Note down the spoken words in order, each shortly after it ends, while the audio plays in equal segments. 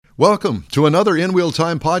Welcome to another In Wheel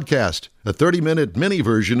Time podcast, a 30-minute mini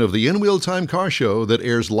version of the In Wheel Time car show that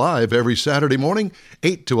airs live every Saturday morning,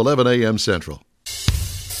 8 to 11 a.m. Central.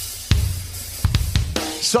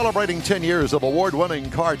 Celebrating 10 years of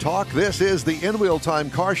award-winning car talk, this is the In Wheel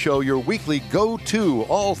Time car show, your weekly go-to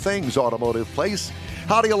all things automotive place.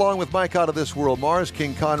 Howdy, along with Mike out of this world, Mars,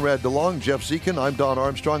 King Conrad DeLong, Jeff Zekin. I'm Don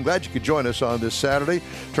Armstrong. Glad you could join us on this Saturday.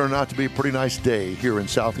 Turned out to be a pretty nice day here in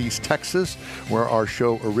Southeast Texas, where our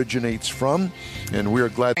show originates from, and we're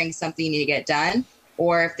glad. Something you need to get done,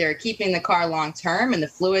 or if they're keeping the car long term and the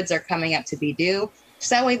fluids are coming up to be due,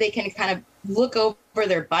 so that way they can kind of look over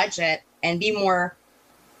their budget and be more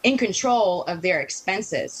in control of their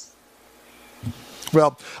expenses.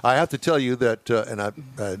 Well, I have to tell you that, and I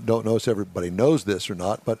don't know if everybody knows this or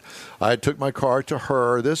not, but I took my car to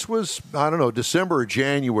her. This was, I don't know, December or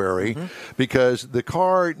January, because the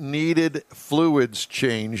car needed fluids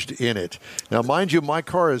changed in it. Now, mind you, my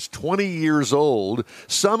car is 20 years old.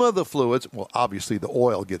 Some of the fluids, well, obviously the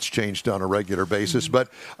oil gets changed on a regular basis, but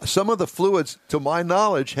some of the fluids, to my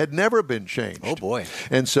knowledge, had never been changed. Oh, boy.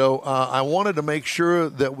 And so I wanted to make sure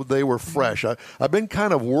that they were fresh. I've been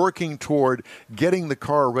kind of working toward getting the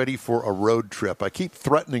car ready for a road trip. I keep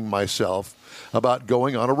threatening myself about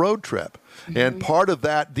going on a road trip. And part of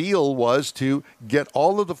that deal was to get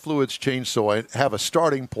all of the fluids changed so I have a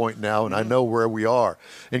starting point now and I know where we are.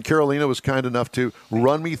 And Carolina was kind enough to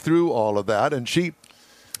run me through all of that, and she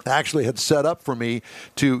actually had set up for me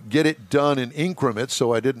to get it done in increments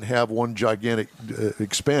so I didn't have one gigantic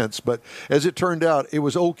expense. But as it turned out, it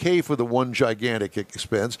was okay for the one gigantic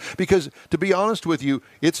expense because, to be honest with you,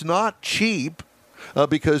 it's not cheap.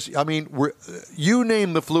 Because, I mean, you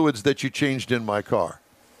name the fluids that you changed in my car.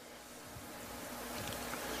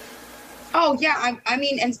 Oh, yeah. I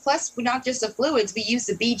mean, and plus, not just the fluids, we use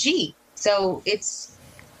the BG. So it's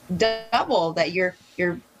double that you're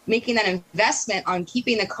making that investment on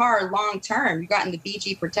keeping the car long term. You've gotten the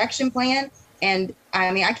BG protection plan. And,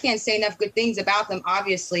 I mean, I can't say enough good things about them,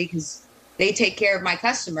 obviously, because they take care of my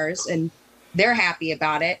customers and they're happy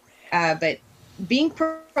about it. But being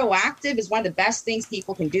proactive is one of the best things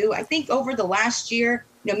people can do. I think over the last year,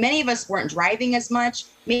 many of us weren't driving as much.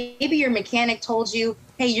 Maybe your mechanic told you,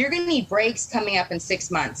 hey, you're going to need brakes coming up in 6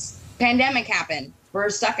 months. Pandemic happened. We're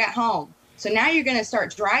stuck at home. So now you're going to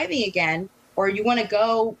start driving again, or you want to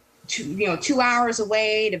go to, 2 hours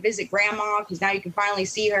away to visit grandma because now you can finally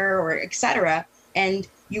see her, or et cetera. And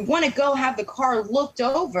you want to go have the car looked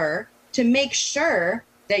over to make sure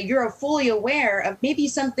that you're fully aware of maybe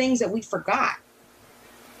some things that we forgot.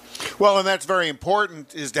 Well, and that's very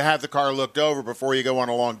important, is to have the car looked over before you go on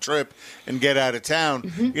a long trip and get out of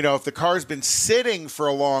town. If the car's been sitting for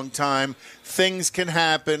a long time, things can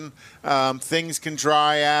happen, things can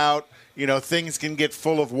dry out, things can get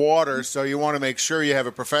full of water. So you want to make sure you have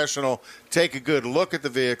a professional take a good look at the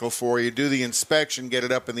vehicle for you, do the inspection, get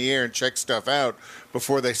it up in the air and check stuff out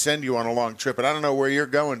before they send you on a long trip. And I don't know where you're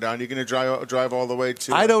going, Don. You're going to drive all the way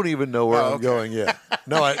to... I don't even know where I'm going yet.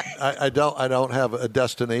 No, I don't have a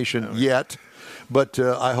destination yet. But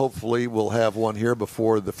I hopefully will have one here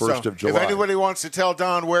before the 1st of July. If anybody wants to tell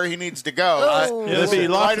Don where he needs to go, there'll be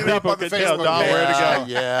lots of people can tell Don where to go.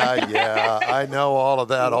 Yeah. I know all of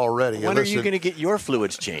that already. When are you going to get your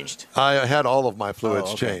fluids changed? I had all of my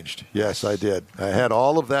fluids changed. Yes, I did. I had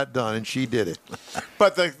all of that done, and she did it.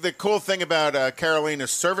 But the cool thing about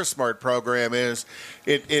Carolina's Service Smart program is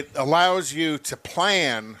it allows you to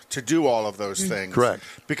plan to do all of those things. Correct.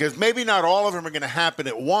 Because maybe not all of them are going to happen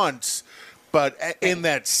at once, but in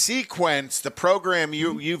that sequence, the program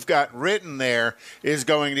you've got written there is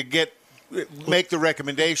going to make the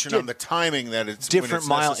recommendation on the timing that it's different when it's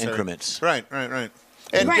mile necessary. Increments. Right.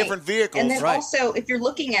 And different vehicles. And then also, if you're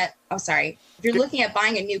looking at, looking at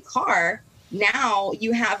buying a new car, now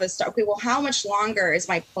you have okay, well, how much longer is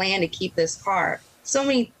my plan to keep this car? So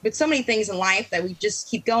many things in life that we just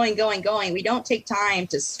keep going. We don't take time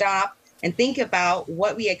to stop and think about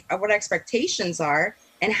what expectations are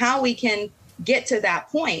and how we can get to that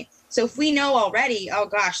point. So if we know already, oh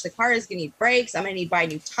gosh, the car is going to need brakes, I'm going to need to buy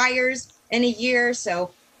new tires in a year.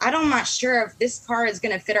 So I'm not sure if this car is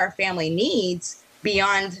going to fit our family needs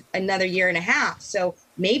beyond another year and a half. So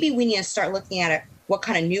maybe we need to start looking at what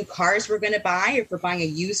kind of new cars we're going to buy. If we're buying a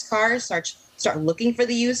used car, start looking for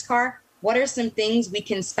the used car. What are some things we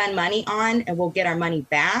can spend money on and we'll get our money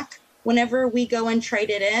back whenever we go and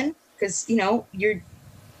trade it in? Because,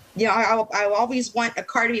 I always want a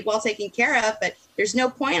car to be well taken care of, but there's no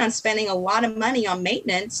point on spending a lot of money on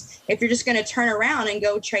maintenance if you're just going to turn around and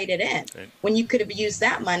go trade it in when you could have used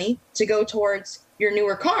that money to go towards your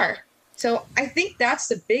newer car. So I think that's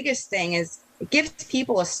the biggest thing, is it gives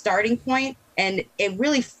people a starting point, and it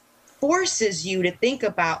really forces you to think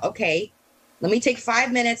about, okay, let me take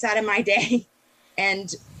 5 minutes out of my day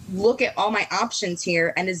and look at all my options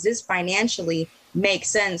here. And does this financially make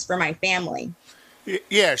sense for my family?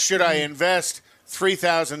 Yeah. Should I invest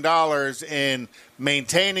 $3,000 in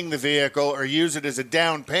maintaining the vehicle or use it as a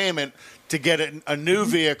down payment to get a new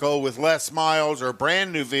vehicle with less miles or a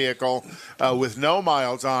brand new vehicle with no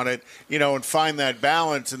miles on it, and find that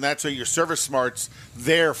balance? And that's what your Service Smart's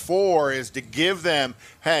there for, is to give them,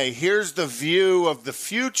 hey, here's the view of the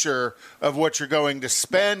future of what you're going to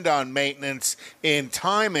spend on maintenance in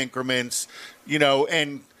time increments,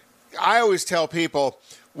 and I always tell people,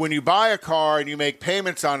 when you buy a car and you make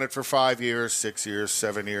payments on it for 5 years, 6 years,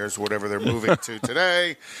 7 years, whatever they're moving to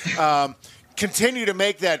today, continue to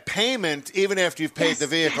make that payment even after you've paid the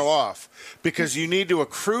vehicle off, because you need to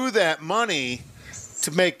accrue that money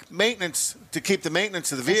to make maintenance, to keep the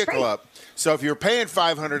maintenance of the vehicle up. So if you're paying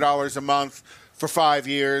 $500 a month for 5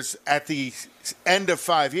 years, at the end of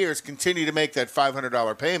 5 years, continue to make that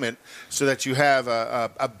 $500 payment so that you have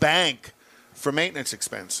a bank for maintenance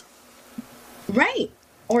expense. Right.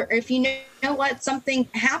 Or if you know what, something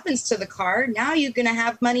happens to the car, now you're going to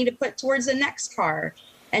have money to put towards the next car.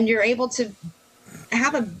 And you're able to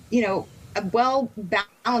have a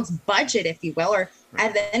well-balanced budget, if you will. Or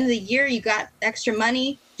at the end of the year, you got extra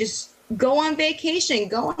money, just go on vacation,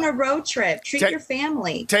 go on a road trip, treat your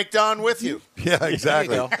family. Take Don with you. Yeah,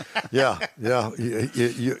 exactly. Yeah.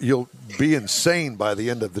 You'll be insane by the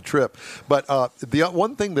end of the trip. But the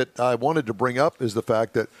one thing that I wanted to bring up is the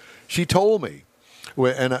fact that she told me,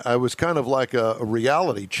 and I was kind of like a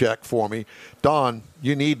reality check for me, Don,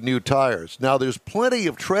 you need new tires. Now, there's plenty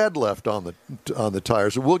of tread left on the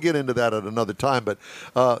tires, and we'll get into that at another time. But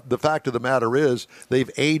the fact of the matter is, they've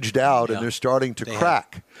aged out and they're starting to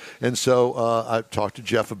crack. And so I talked to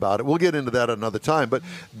Jeff about it. We'll get into that another time. But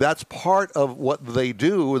that's part of what they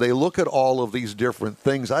do. They look at all of these different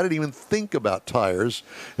things. I didn't even think about tires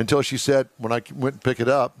until she said, when I went and picked it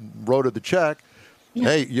up, wrote her the check,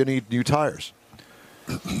 hey, you need new tires.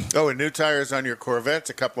 Oh, and new tires on your Corvette's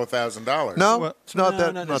a couple of $1,000s. No, it's not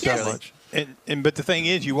that much. But the thing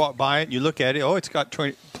is, you walk by it, you look at it. Oh, it's got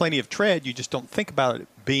plenty of tread. You just don't think about it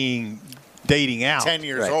being dating out. 10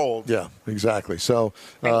 years old. Yeah, exactly. So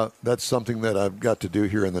that's something that I've got to do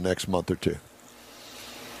here in the next month or two.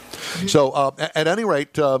 So at any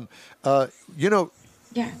rate,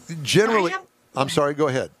 generally, I'm sorry. Go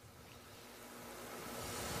ahead.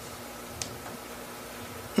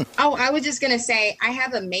 Oh, I was just going to say, I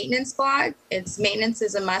have a maintenance blog. It's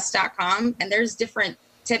maintenanceisamust.com. And there's different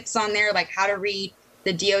tips on there, like how to read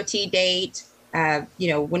the DOT date,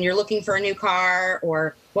 when you're looking for a new car,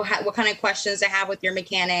 or what kind of questions to have with your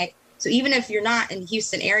mechanic. So even if you're not in the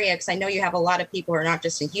Houston area, because I know you have a lot of people who are not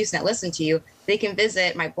just in Houston that listen to you, they can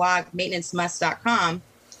visit my blog, maintenancemust.com,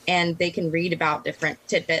 and they can read about different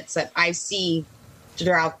tidbits that I see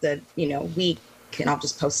throughout the week, and I'll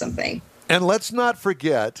just post something. And let's not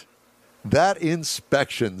forget that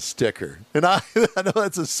inspection sticker. And I know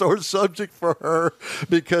that's a sore subject for her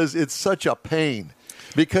because it's such a pain.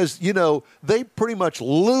 Because, they pretty much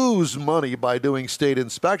lose money by doing state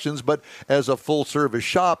inspections, but as a full-service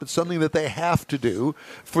shop, it's something that they have to do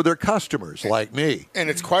for their customers like me. And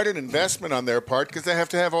it's quite an investment on their part because they have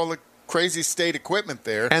to have all the crazy state equipment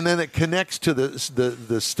there, and then it connects to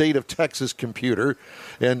the state of Texas computer,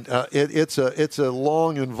 and it's a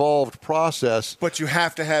long involved process. But you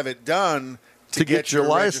have to have it done to get your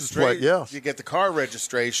license plate. Yeah, you get the car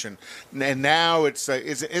registration, and now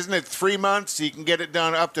isn't it 3 months? You can get it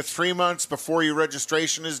done up to 3 months before your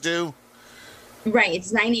registration is due. Right,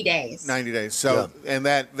 it's 90 days. 90 days. So, and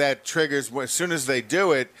that triggers, as soon as they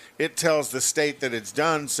do it, it tells the state that it's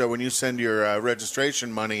done. So when you send your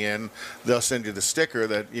registration money in, they'll send you the sticker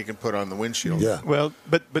that you can put on the windshield. Yeah. Well,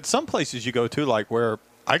 but some places you go to, like where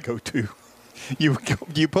I go to,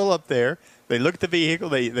 you pull up there, they look at the vehicle,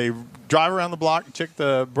 they drive around the block, check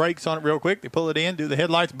the brakes on it real quick, they pull it in, do the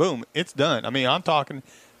headlights, boom, it's done. I mean, I'm talking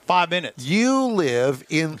 5 minutes. You live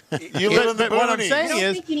in the what I'm saying I don't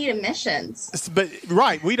is, think you need emissions. But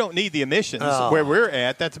right, we don't need the emissions where we're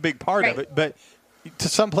at. That's a big part of it. But to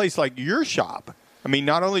some place like your shop, I mean,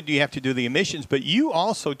 not only do you have to do the emissions, but you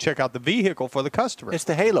also check out the vehicle for the customer. It's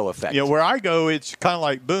the halo effect. Where I go, it's kind of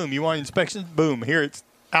like, boom, you want inspections? Boom, here it's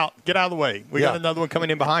out. Get out of the way. We got another one coming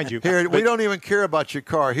in behind you. Here, we don't even care about your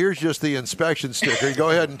car. Here's just the inspection sticker. Go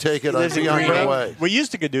ahead and take it on your way. We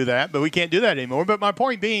used to do that, but we can't do that anymore. But my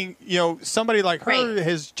point being, somebody like her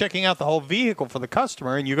is checking out the whole vehicle for the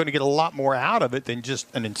customer, and you're going to get a lot more out of it than just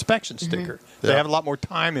an inspection sticker. They have a lot more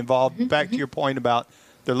time involved. Back to your point about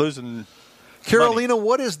they're losing Carolina,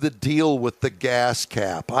 what is the deal with the gas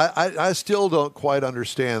cap? I still don't quite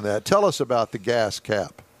understand that. Tell us about the gas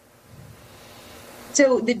cap.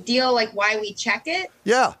 So the deal, like why we check it?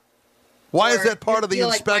 Yeah. Why is Or that part of the deal,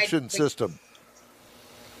 like, why- inspection like- system?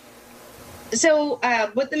 So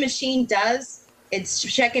what the machine does, it's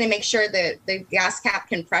checking to make sure that the gas cap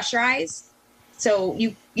can pressurize. So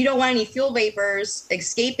you don't want any fuel vapors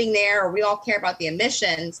escaping there, or we all care about the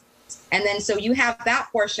emissions. And then so you have that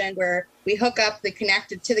portion where we hook up the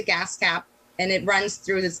connected to the gas cap, and it runs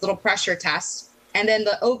through this little pressure test. And then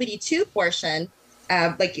the OBD2 portion,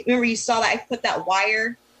 like remember you saw that I put that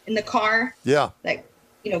wire in the car Yeah. that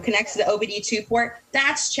connects to the OBD2 port.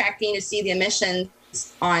 That's checking to see the emissions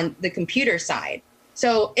on the computer side.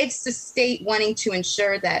 So it's the state wanting to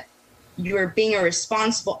ensure that you're being a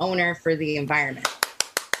responsible owner for the environment.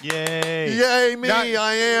 Yay. Yay, me, Not-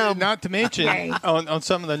 I am. Not to mention, Okay. on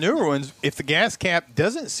some of the newer ones, if the gas cap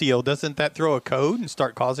doesn't seal, doesn't that throw a code and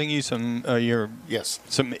start causing you some Yes.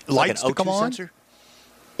 some Like lights an to come O2 on? sensor?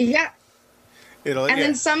 Yeah. It'll. And yeah.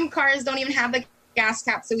 then some cars don't even have the gas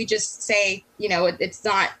cap. So we just say, it's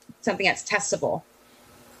not something that's testable.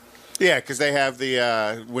 Yeah, because they have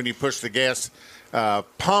the when you push the gas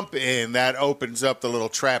pump in, that opens up the little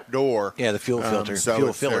trap door. Yeah, the fuel filter, So fuel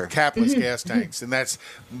it's their filler. capless gas tanks, and that's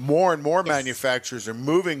more and more manufacturers are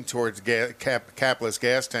moving towards capless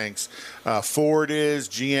gas tanks. Ford is,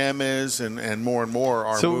 GM is, and more are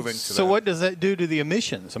moving to that. So what does that do to the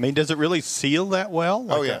emissions? I mean, does it really seal that well?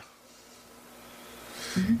 Oh Like yeah.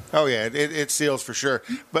 Oh yeah, it seals for sure.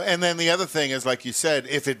 And then the other thing is, like you said,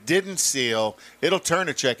 if it didn't seal, it'll turn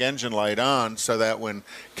a check engine light on, so that when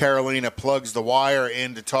Carolina plugs the wire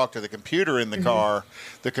in to talk to the computer in the car,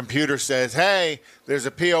 the computer says, "Hey, there's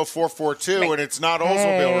a PO442, and it's not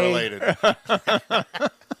Oldsmobile related."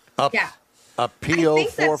 Yeah. A I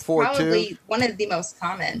think that's PO442? probably one of the most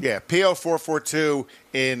common. Yeah, PO442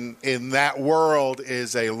 in that world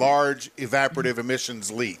is a large evaporative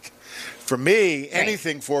emissions leak. For me,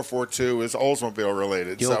 anything 442 is Oldsmobile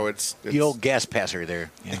related, so it's the old gas passer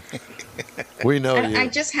there. Yeah. We know you. I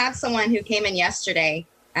just had someone who came in yesterday.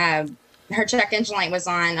 Her check engine light was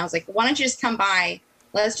on. I was like, why don't you just come by?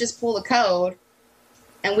 Let's just pull the code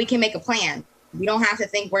and we can make a plan. We don't have to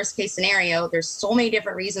think worst case scenario. There's so many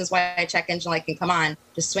different reasons why a check engine light can come on.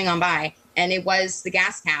 Just swing on by. And it was the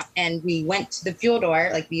gas cap. And we went to the fuel door,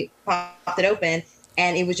 like we popped it open,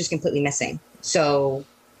 and it was just completely missing. So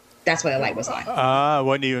that's why the light was on.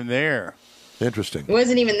 wasn't even there. Interesting. It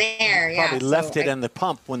wasn't even there. Yeah, Probably left it on the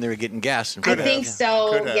pump when they were getting gas. I think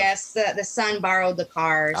so. Could have. Yes, the son borrowed the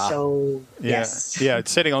car, so yes. Yeah,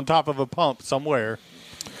 it's sitting on top of a pump somewhere.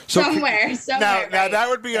 So, somewhere. now Right. that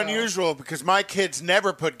would be So- unusual because my kids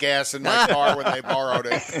never put gas in my car when they borrowed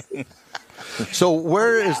it. So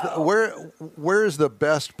where is the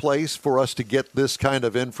best place for us to get this kind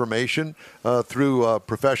of information through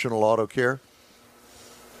Professional Auto Care?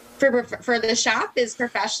 For the shop is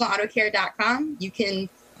professionalautocare.com. You can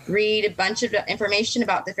read a bunch of information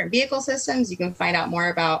about different vehicle systems. You can find out more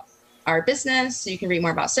about our business. You can read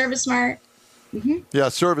more about ServiceSmart. Yeah,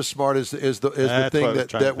 Service Smart is the That's thing what I was that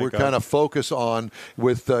trying to we're think of. kind of focus on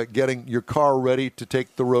with getting your car ready to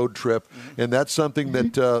take the road trip, and that's something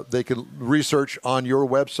that they can research on your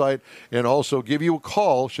website and also give you a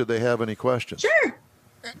call should they have any questions. Sure.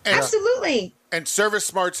 Absolutely. And Service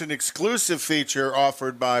Smart's an exclusive feature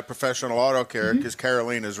offered by Professional Auto Care because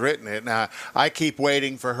Carolina's written it. Now, I keep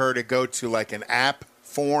waiting for her to go to like an app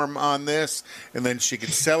form on this, and then she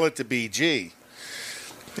could sell it to BG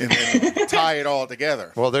and then tie it all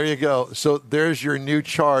together. Well, there you go. So there's your new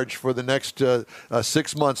charge for the next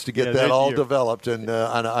 6 months to get Yeah, that there's all your- developed, and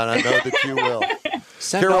I know that you will.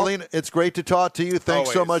 Send all- Carolina, it's great to talk to you. Thanks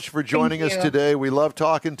so Always. much for joining us you. today. We love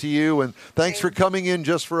talking to you, and thanks for coming in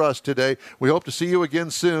just for us today. We hope to see you again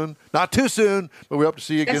soon. Not too soon, but we hope to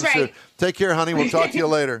see you again That's soon. right. Take care, honey. We'll talk to you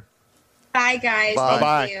later. Bye, guys. Bye.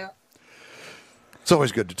 Thank you. It's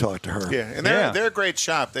always good to talk to her. Yeah, and Yeah. they're a great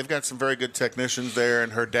shop. They've got some very good technicians there,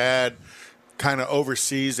 and her dad kind of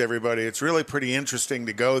oversees everybody. It's really pretty interesting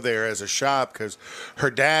to go there as a shop because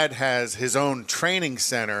her dad has his own training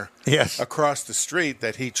center Yes. across the street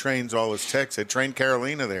that he trains all his techs. They train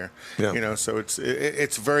Carolina there. Yeah. So it's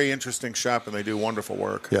a very interesting shop, and they do wonderful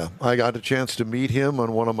work. Yeah, I got a chance to meet him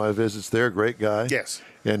on one of my visits there. Great guy. Yes.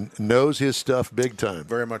 And knows his stuff big time.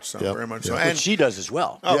 Very much so. Yep. Very much so. Yep. But And she does as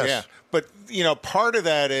well. oh Yes. yeah, but part of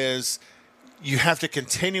that is you have to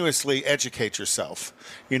continuously educate yourself.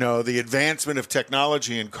 You know, the advancement of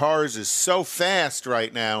technology in cars is so fast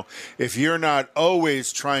right now. If you're not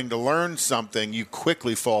always trying to learn something, you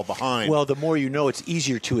quickly fall behind. Well, the more you know, it's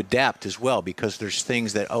easier to adapt as well, because there's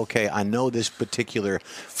things that, okay, I know this particular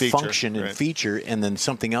function and feature, and then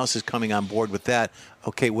something else is coming on board with that.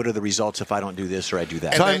 Okay, what are the results if I don't do this or I do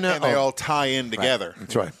that? And they all tie in together.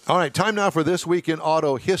 That's right. All right, time now for This Week in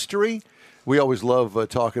Auto History. We always love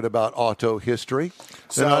talking about auto history,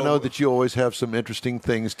 and I know that you always have some interesting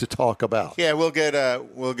things to talk about. Yeah, you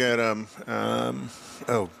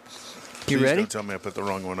ready? Don't tell me I put the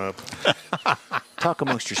wrong one up. Talk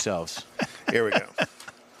amongst yourselves. Here we go.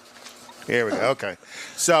 Okay.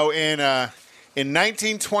 So in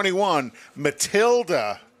 1921,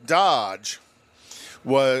 Matilda Dodge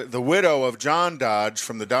was the widow of John Dodge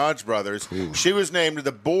from the Dodge brothers. Ooh. She was named to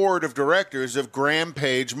the board of directors of Graham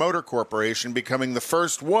Page Motor Corporation, becoming the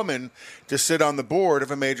first woman to sit on the board of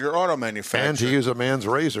a major auto manufacturer. And to use a man's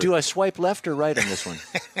razor. Do I swipe left or right on this one?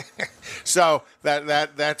 So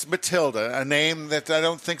that's Matilda, a name that I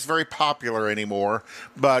don't think is very popular anymore.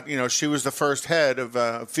 But you know, she was the first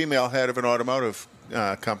female head of an automotive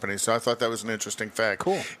company. So I thought that was an interesting fact.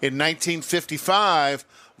 Cool. In 1955.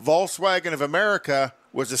 Volkswagen of America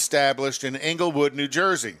was established in Englewood, New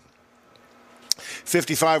Jersey.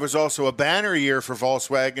 55 was also a banner year for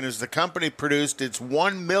Volkswagen as the company produced its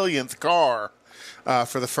 1 millionth car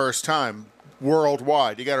for the first time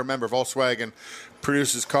worldwide. You got to remember, Volkswagen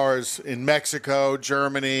produces cars in Mexico,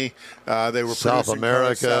 Germany. They were South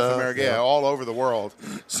America, yeah, all over the world.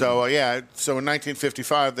 So so in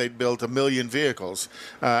 1955 they built 1 million vehicles,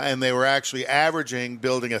 and they were actually averaging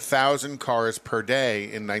building 1,000 cars per day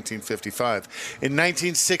in 1955. In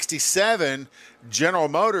 1967. General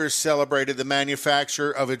Motors celebrated the manufacture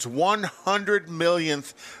of its 100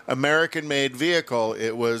 millionth American-made vehicle.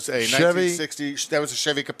 It was a Chevy. 1960. That was a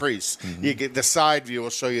Chevy Caprice. Mm-hmm. You get the side view will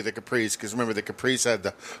show you the Caprice, because remember the Caprice had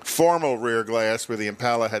the formal rear glass where the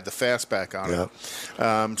Impala had the fastback on it.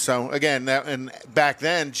 So again, and back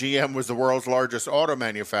then GM was the world's largest auto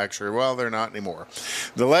manufacturer. Well, they're not anymore.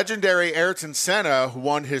 The legendary Ayrton Senna, who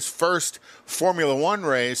won his first Formula One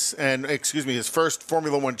race his first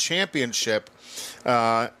Formula One championship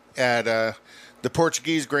at the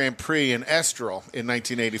Portuguese Grand Prix in Estoril in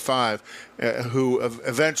 1985, who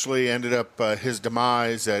eventually ended up his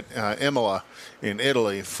demise at Imola in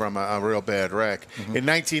Italy from a real bad wreck. Mm-hmm. In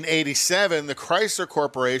 1987, the Chrysler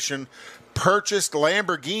Corporation purchased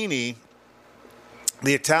Lamborghini.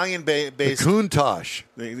 The Italian-based Countach.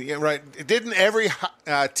 Right? Didn't every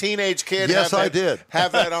teenage kid? Yes, I did.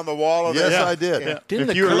 Have that on the wall of Yes, their, I did. Yeah.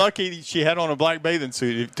 If you were lucky, she had on a black bathing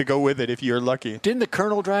suit to go with it. If you're lucky, didn't the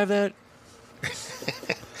Colonel drive that?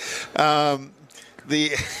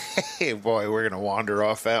 Boy, we're going to wander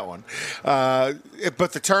off that one.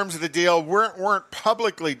 But the terms of the deal weren't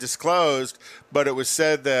publicly disclosed, but it was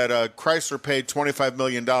said that Chrysler paid $25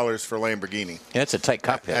 million for Lamborghini. Yeah, it's a tight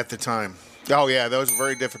cockpit at the time. Oh, yeah, those were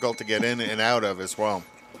very difficult to get in and out of as well.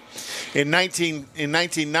 In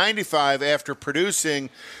 1995, after producing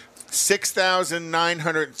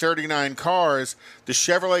 6,939 cars, the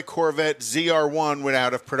Chevrolet Corvette ZR1 went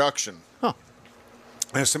out of production. Huh.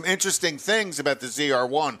 There's some interesting things about the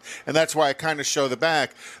ZR1, and that's why I kind of show the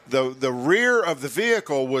back. The rear of the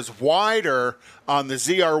vehicle was wider on the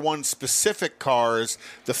ZR1 specific cars.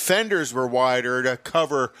 The fenders were wider to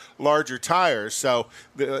cover larger tires, so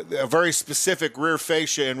a very specific rear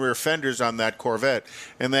fascia and rear fenders on that Corvette.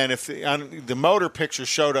 And then if the motor picture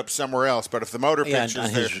showed up somewhere else, but if the motor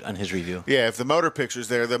picture's on his review, if the motor picture's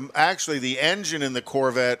there, actually the engine in the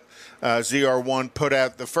Corvette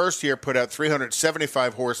ZR1 the first year put out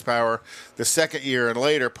 375 horsepower. The second year and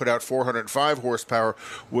later put out 405 horsepower.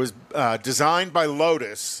 Was designed by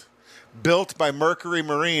Lotus, built by Mercury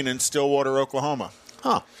Marine in Stillwater, Oklahoma.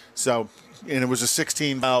 Huh. So, and it was a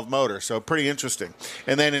 16-valve motor, so pretty interesting.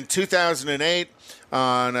 And then in 2008,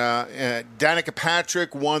 Danica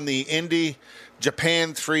Patrick won the Indy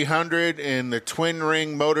Japan 300 in the twin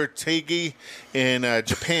ring Motor Tigi in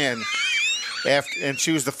Japan. And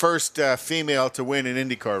she was the first female to win an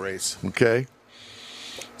IndyCar race. Okay.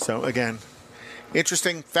 So, again,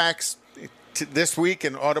 interesting facts this week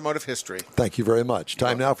in automotive history. Thank you very much.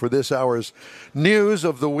 Time now for this hour's news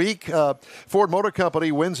of the week. Ford Motor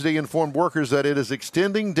Company Wednesday informed workers that it is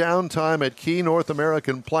extending downtime at key North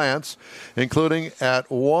American plants, including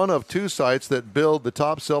at one of two sites that build the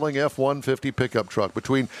top-selling F-150 pickup truck,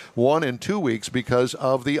 between 1 and 2 weeks because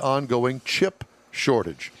of the ongoing chip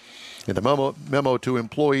shortage. In a memo to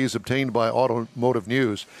employees obtained by Automotive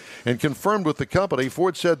News and confirmed with the company,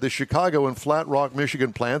 Ford said the Chicago and Flat Rock,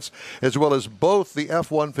 Michigan plants, as well as both the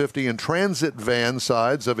F-150 and Transit van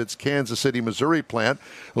sides of its Kansas City, Missouri plant,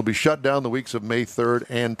 will be shut down the weeks of May 3rd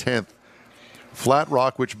and 10th. Flat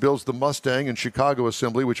Rock, which builds the Mustang, and Chicago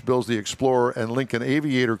Assembly, which builds the Explorer and Lincoln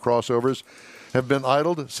Aviator crossovers, have been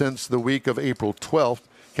idled since the week of April 12th.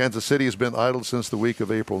 Kansas City has been idled since the week of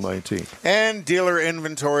April 19th. And dealer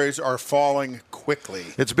inventories are falling quickly.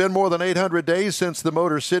 It's been more than 800 days since the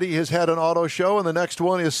Motor City has had an auto show, and the next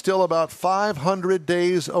one is still about 500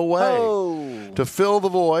 days away. To fill the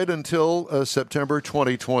void until September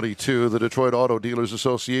 2022, the Detroit Auto Dealers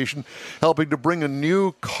Association helping to bring a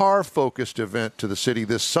new car-focused event to the city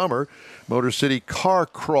this summer. Motor City Car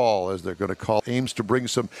Crawl, as they're going to call it, aims to bring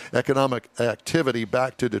some economic activity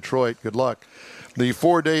back to Detroit. Good luck. The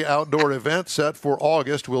 4-day outdoor event set for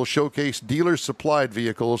August will showcase dealer-supplied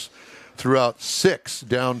vehicles throughout 6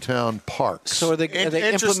 downtown parks. So are they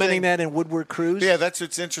implementing that in Woodward Cruise? Yeah, that's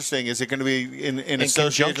what's interesting. Is it going to be in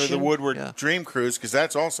association with the Woodward Dream Cruise? Because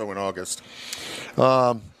that's also in August.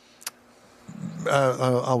 I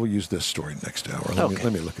will use this story next hour.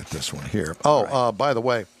 Let me look at this one here. By the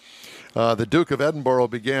way, the Duke of Edinburgh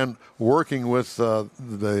began working with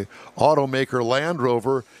the automaker Land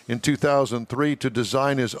Rover in 2003 to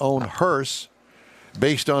design his own hearse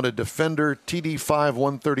based on a Defender TD5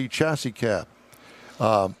 130 chassis cab.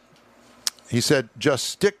 He said, "Just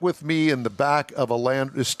stick me in the back of a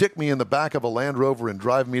Land Rover and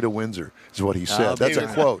drive me to Windsor," is what he said. That's a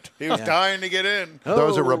quote. He was dying to get in.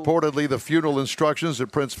 Those are reportedly the funeral instructions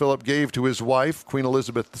that Prince Philip gave to his wife, Queen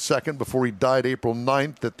Elizabeth II, before he died April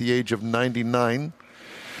 9th at the age of 99.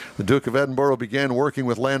 The Duke of Edinburgh began working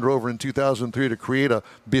with Land Rover in 2003 to create a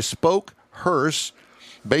bespoke hearse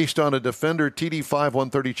based on a Defender TD5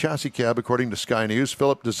 130 chassis cab, according to Sky News.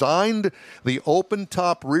 Philip designed the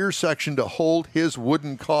open-top rear section to hold his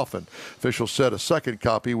wooden coffin. Officials said a second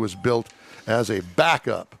copy was built as a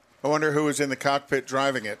backup. I wonder who was in the cockpit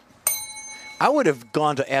driving it. I would have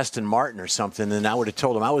gone to Aston Martin or something, and I would have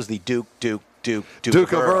told him I was the Duke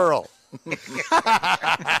of Earl.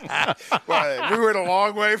 Well, we went a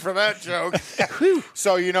long way for that joke.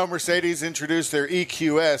 So, Mercedes introduced their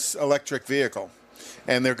EQS electric vehicle.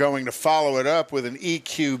 And they're going to follow it up with an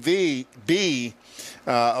EQB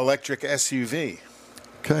electric SUV.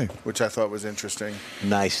 Okay. Which I thought was interesting.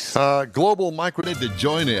 Nice. Global Micro to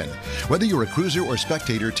join in. Whether you're a cruiser or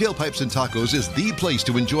spectator, Tailpipes and Tacos is the place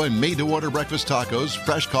to enjoy made-to-order breakfast tacos,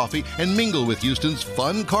 fresh coffee, and mingle with Houston's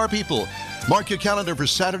fun car people. Mark your calendar for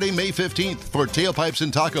Saturday, May 15th for Tailpipes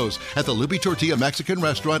and Tacos at the Lupi Tortilla Mexican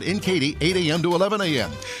Restaurant in Katy, 8 a.m. to 11 a.m.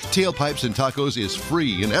 Tailpipes and Tacos is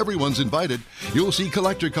free and everyone's invited. You'll see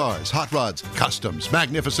collector cars, hot rods, customs,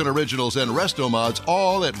 magnificent originals, and resto mods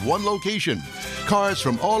all at one location. Cars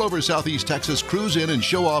from all over Southeast Texas cruise in and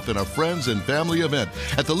show off in a friends and family event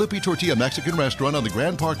at the Lupi Tortilla Mexican Restaurant on the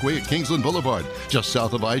Grand Parkway at Kingsland Boulevard, just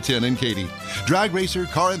south of I-10 in Katy. Drag racer,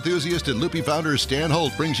 car enthusiast, and Lupi founder Stan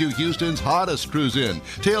Holt brings you Houston's hottest cruise in,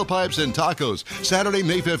 Tailpipes and Tacos, Saturday,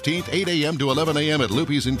 May 15th, 8 a.m. to 11 a.m. at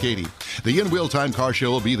Lupi's in Katy. The In Wheel Time Car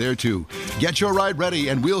Show will be there too. Get your ride ready,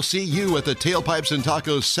 and we'll see you at the Tailpipes and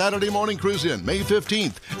Tacos Saturday morning cruise in, May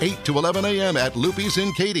 15th, 8 to 11 a.m. at Lupi's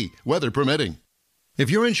in Katy, weather permitting. If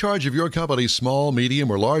you're in charge of your company's small, medium,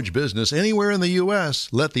 or large business anywhere in the U.S.,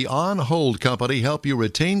 let the On Hold Company help you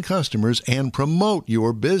retain customers and promote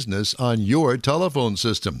your business on your telephone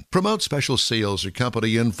system. Promote special sales or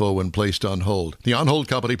company info when placed on hold. The On Hold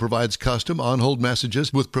Company provides custom on-hold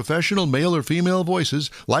messages with professional male or female voices,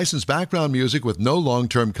 licensed background music with no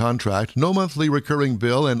long-term contract, no monthly recurring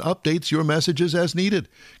bill, and updates your messages as needed.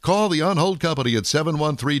 Call the On Hold Company at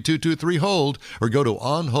 713-223-HOLD or go to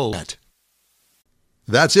onhold.net.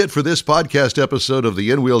 That's it for this podcast episode of the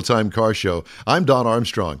In Wheel Time Car Show. I'm Don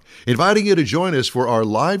Armstrong, inviting you to join us for our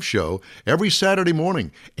live show every Saturday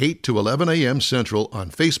morning, 8 to 11 a.m. Central on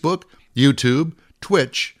Facebook, YouTube,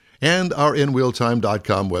 Twitch, and our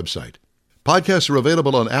InWheelTime.com website. Podcasts are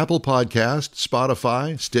available on Apple Podcasts,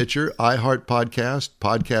 Spotify, Stitcher, iHeart Podcast,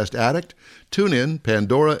 Podcast Addict, TuneIn,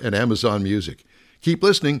 Pandora, and Amazon Music. Keep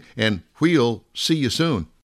listening, and we'll see you soon.